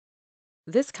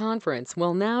This conference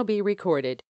will now be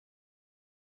recorded.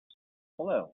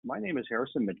 Hello, my name is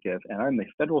Harrison Midkiff, and I'm a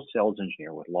federal sales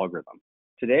engineer with LogRhythm.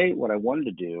 Today, what I wanted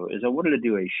to do is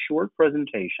a short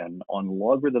presentation on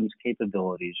LogRhythm's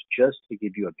capabilities just to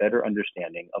give you a better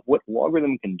understanding of what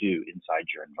LogRhythm can do inside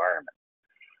your environment.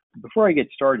 Before I get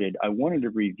started, I wanted to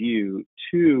review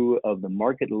two of the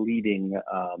market-leading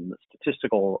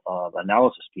statistical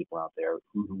analysis people out there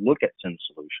who look at SIM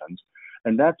solutions,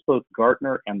 and that's both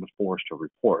Gartner and the Forrester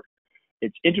report.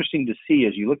 It's interesting to see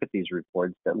as you look at these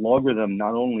reports that LogRhythm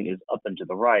not only is up and to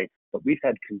the right, but we've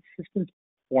had consistent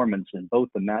performance in both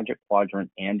the Magic Quadrant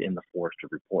and in the Forrester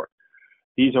report.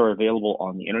 These are available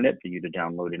on the internet for you to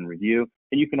download and review,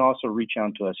 and you can also reach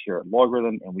out to us here at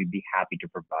LogRhythm, and we'd be happy to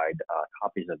provide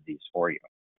copies of these for you.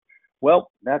 Well,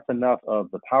 that's enough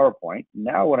of the PowerPoint.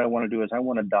 Now what I want to do is I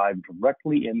want to dive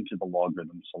directly into the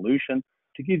LogRhythm solution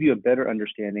to give you a better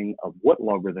understanding of what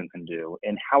LogRhythm can do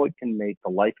and how it can make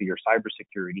the life of your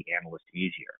cybersecurity analyst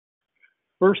easier.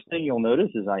 First thing you'll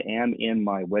notice is I am in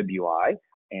my web UI,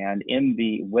 and in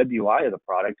the web UI of the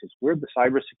product is where the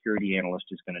cybersecurity analyst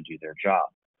is going to do their job.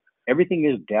 Everything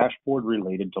is dashboard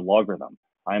related to LogRhythm.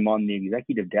 I'm on the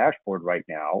executive dashboard right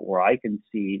now where I can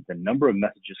see the number of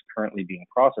messages currently being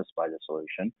processed by the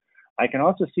solution. I can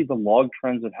also see the log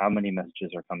trends of how many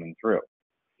messages are coming through.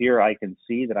 Here I can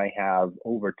see that I have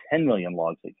over 10 million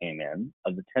logs that came in.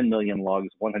 Of the 10 million logs,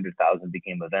 100,000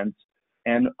 became events.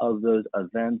 And of those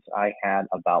events, I had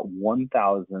about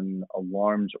 1,000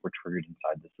 alarms that were triggered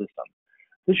inside the system.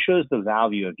 This shows the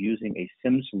value of using a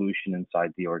SIM solution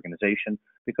inside the organization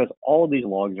because all of these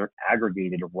logs are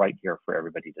aggregated right here for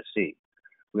everybody to see.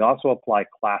 We also apply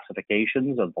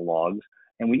classifications of the logs,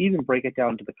 and we even break it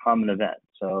down to the common event.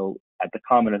 So at the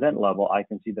common event level, I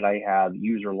can see that I have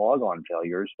user logon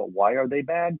failures, but why are they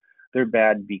bad? They're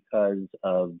bad because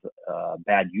of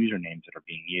bad usernames that are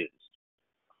being used.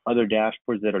 Other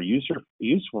dashboards that are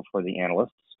useful for the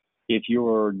analysts, if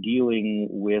you're dealing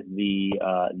with the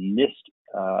NIST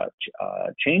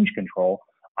change control,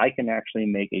 I can actually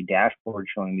make a dashboard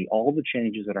showing me all the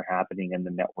changes that are happening in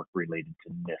the network related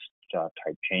to NIST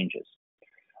type changes.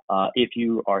 If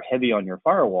you are heavy on your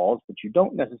firewalls, but you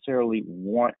don't necessarily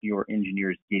want your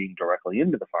engineers getting directly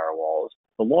into the firewalls,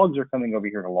 the logs are coming over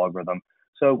here to LogRhythm,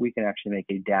 so we can actually make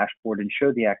a dashboard and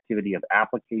show the activity of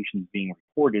applications being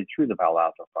reported through the Palo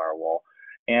Alto firewall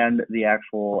and the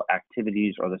actual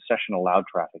activities or the session allowed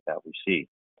traffic that we see.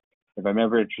 If I'm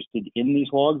ever interested in these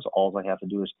logs, all I have to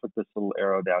do is click this little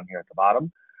arrow down here at the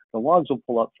bottom. The logs will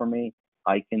pull up for me.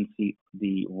 I can see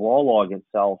the raw log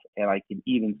itself, and I can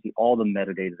even see all the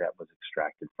metadata that was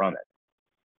extracted from it.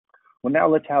 Well, now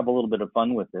let's have a little bit of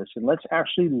fun with this, and let's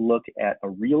actually look at a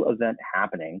real event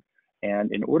happening.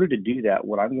 And in order to do that,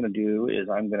 what I'm going to do is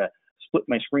I'm going to split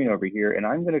my screen over here, and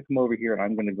I'm going to come over here, and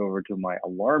I'm going to go over to my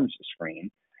alarms screen.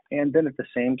 And then at the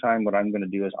same time, what I'm going to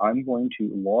do is I'm going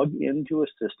to log into a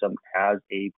system as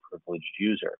a privileged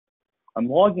user. I'm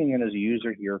logging in as a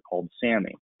user here called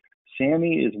Sammy.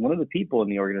 Sammy is one of the people in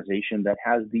the organization that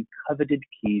has the coveted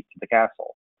keys to the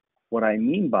castle. What I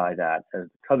mean by that, as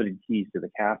the coveted keys to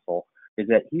the castle, is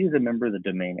that he is a member of the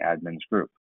domain admins group.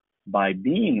 By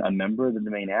being a member of the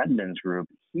domain admins group,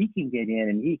 he can get in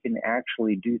and he can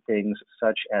actually do things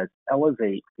such as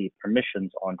elevate the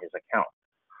permissions on his account.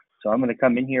 So I'm going to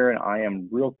come in here and I am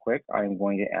real quick. I am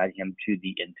going to add him to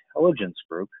the intelligence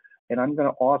group, and I'm going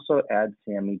to also add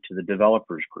Sammy to the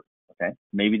developers group. Okay,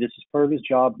 maybe this is part of his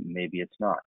job, maybe it's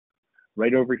not.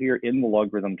 Right over here in the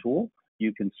LogRhythm tool,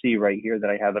 you can see right here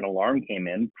that I have an alarm came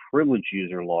in, privileged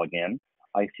user login.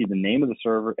 I see the name of the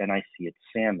server and I see it's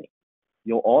Sammy.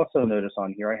 You'll also notice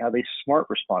on here, I have a smart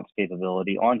response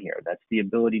capability on here. That's the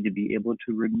ability to be able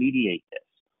to remediate this.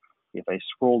 If I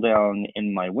scroll down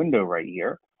in my window right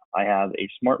here, I have a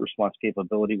smart response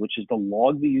capability, which is to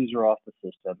log the user off the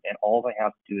system, and all I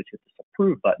have to do is hit this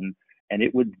approve button, and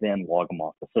it would then log them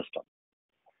off the system.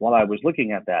 While I was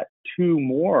looking at that, two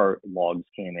more logs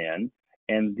came in,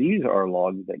 and these are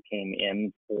logs that came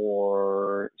in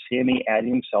for Sammy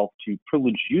adding himself to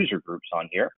privileged user groups on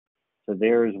here. So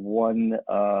there's one,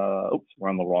 oops, we're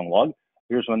on the wrong log.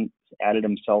 Here's one added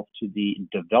himself to the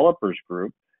developers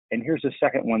group, and here's a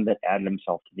second one that added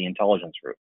himself to the intelligence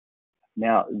group.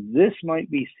 Now, this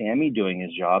might be Sammy doing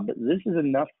his job, but this is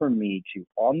enough for me to,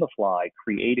 on the fly,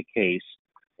 create a case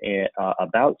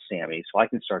about Sammy so I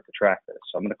can start to track this.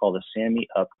 So I'm going to call this Sammy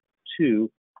up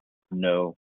to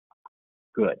no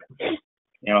good.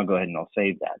 And I'll go ahead and I'll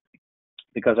save that.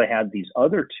 Because I had these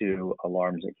other two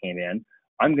alarms that came in,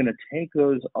 I'm going to take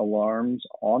those alarms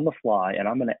on the fly and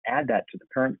I'm going to add that to the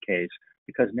current case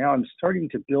because now I'm starting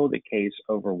to build a case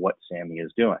over what Sammy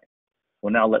is doing.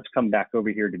 Well, now let's come back over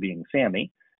here to being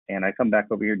Sammy. And I come back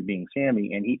over here to being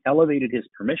Sammy, and he elevated his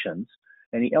permissions.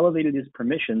 And he elevated his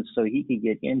permissions so he could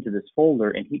get into this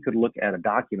folder and he could look at a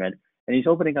document. And he's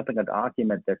opening up a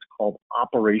document that's called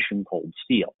Operation Cold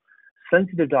Steel.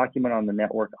 Sensitive document on the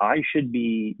network. I should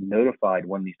be notified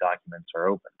when these documents are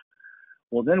opened.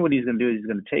 Well, then what he's going to do is he's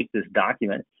going to take this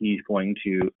document. He's going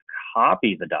to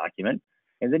copy the document.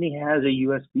 And then he has a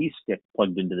USB stick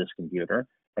plugged into this computer.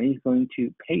 And he's going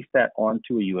to paste that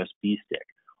onto a USB stick.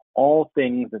 All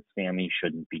things that Sammy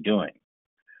shouldn't be doing.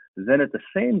 Then at the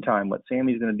same time, what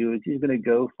Sammy's going to do is he's going to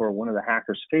go for one of the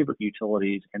hacker's favorite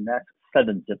utilities, and that's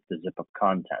 7-zip the zip of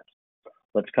content.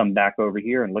 Let's come back over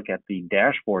here and look at the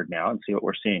dashboard now and see what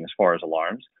we're seeing as far as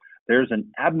alarms. There's an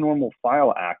abnormal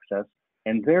file access,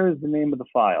 and there's the name of the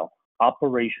file,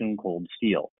 Operation Cold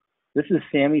Steel. This is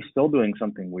Sammy still doing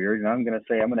something weird, and I'm going to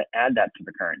say I'm going to add that to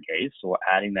the current case, so we're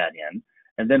adding that in.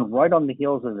 And then right on the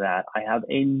heels of that, I have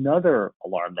another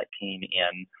alarm that came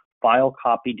in, file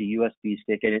copied to USB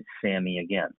stick, and it's Sammy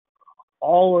again.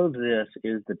 All of this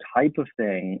is the type of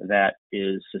thing that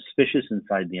is suspicious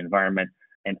inside the environment,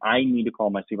 and I need to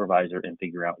call my supervisor and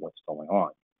figure out what's going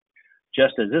on.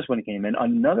 Just as this one came in,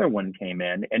 another one came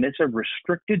in, and it's a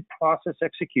restricted process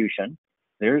execution.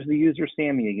 There's the user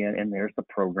Sammy again, and there's the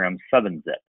program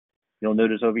 7-zip. You'll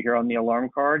notice over here on the alarm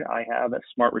card, I have a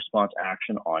smart response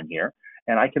action on here,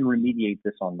 and I can remediate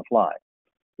this on the fly.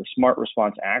 The smart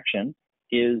response action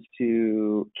is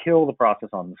to kill the process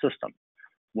on the system.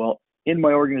 Well, in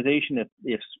my organization,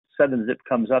 if 7-zip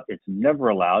comes up, it's never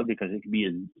allowed because it could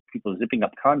be people zipping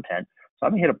up content. So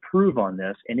I'm going to hit approve on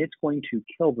this, and it's going to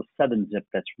kill the 7-zip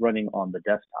that's running on the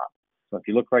desktop. So if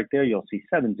you look right there, you'll see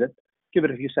 7-zip. Give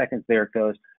it a few seconds, there it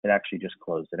goes. It actually just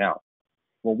closed it out.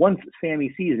 Well, once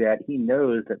Sammy sees that, he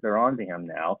knows that they're on to him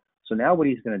now. So now what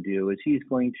he's going to do is he's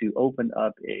going to open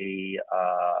up an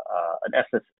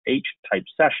SSH type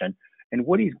session. And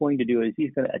what he's going to do is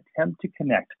he's going to attempt to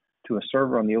connect to a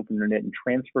server on the open internet and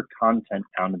transfer content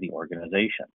out of the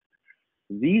organization.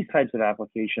 These types of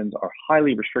applications are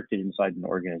highly restricted inside an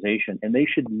organization, and they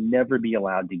should never be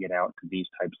allowed to get out to these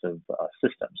types of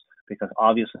systems, because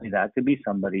obviously that could be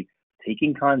somebody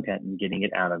taking content and getting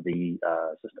it out of the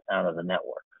system, out of the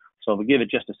network. So we'll give it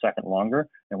just a second longer,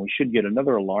 and we should get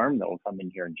another alarm that will come in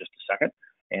here in just a second,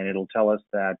 and it'll tell us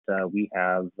that we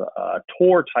have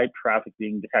Tor type traffic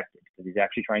being detected, because he's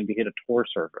actually trying to hit a Tor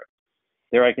server.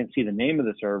 There I can see the name of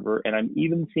the server, and I'm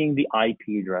even seeing the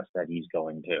IP address that he's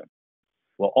going to.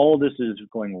 Well, all this is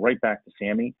going right back to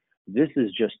Sammy. This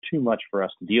is just too much for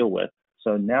us to deal with.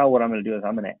 So now what I'm going to do is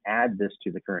I'm going to add this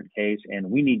to the current case, and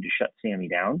we need to shut Sammy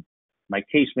down. My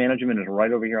case management is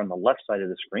right over here on the left side of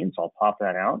the screen, so I'll pop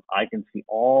that out. I can see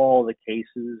all the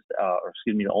cases,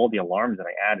 all the alarms that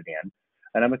I added in.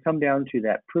 And I'm going to come down to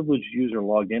that privileged user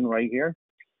logged in right here.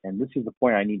 And this is the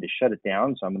point I need to shut it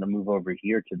down. So I'm going to move over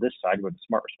here to this side where the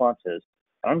smart response is.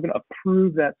 And I'm going to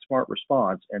approve that smart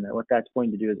response. And then what that's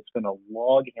going to do is it's going to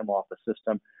log him off the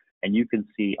system. And you can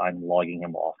see I'm logging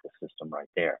him off the system right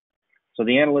there. So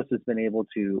the analyst has been able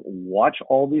to watch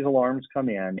all these alarms come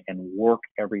in and work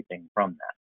everything from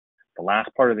that. The last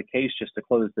part of the case, just to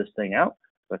close this thing out,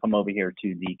 so I come over here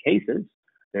to the cases.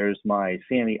 There's my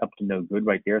Sammy up to no good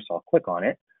right there, so I'll click on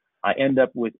it. I end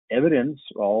up with evidence,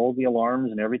 all the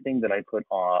alarms and everything that I put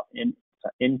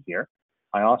in here.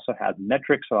 I also have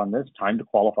metrics on this. Time to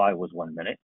qualify was 1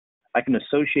 minute. I can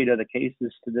associate other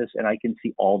cases to this, and I can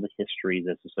see all the history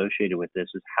that's associated with this,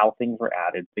 is how things were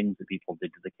added, things that people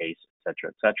did to the case, et cetera,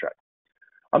 et cetera.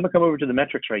 I'm going to come over to the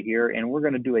metrics right here, and we're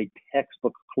going to do a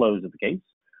textbook close of the case.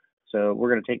 So we're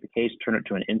going to take the case, turn it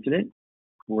to an incident.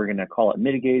 We're going to call it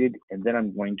mitigated, and then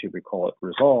I'm going to recall it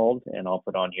resolved, and I'll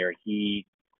put on here he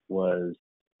was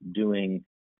doing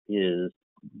his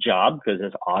job, because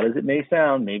as odd as it may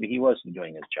sound, maybe he wasn't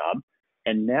doing his job.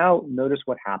 And now notice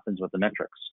what happens with the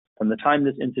metrics. From the time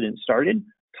this incident started,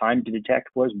 time to detect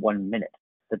was 1 minute.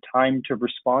 The time to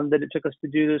respond that it took us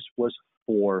to do this was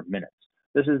 4 minutes.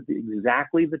 This is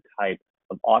exactly the type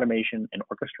of automation and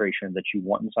orchestration that you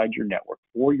want inside your network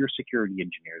for your security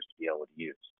engineers to be able to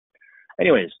use.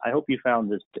 Anyways, I hope you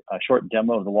found this short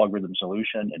demo of the LogRhythm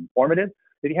solution informative.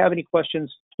 If you have any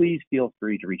questions, please feel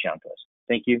free to reach out to us.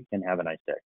 Thank you and have a nice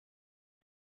day.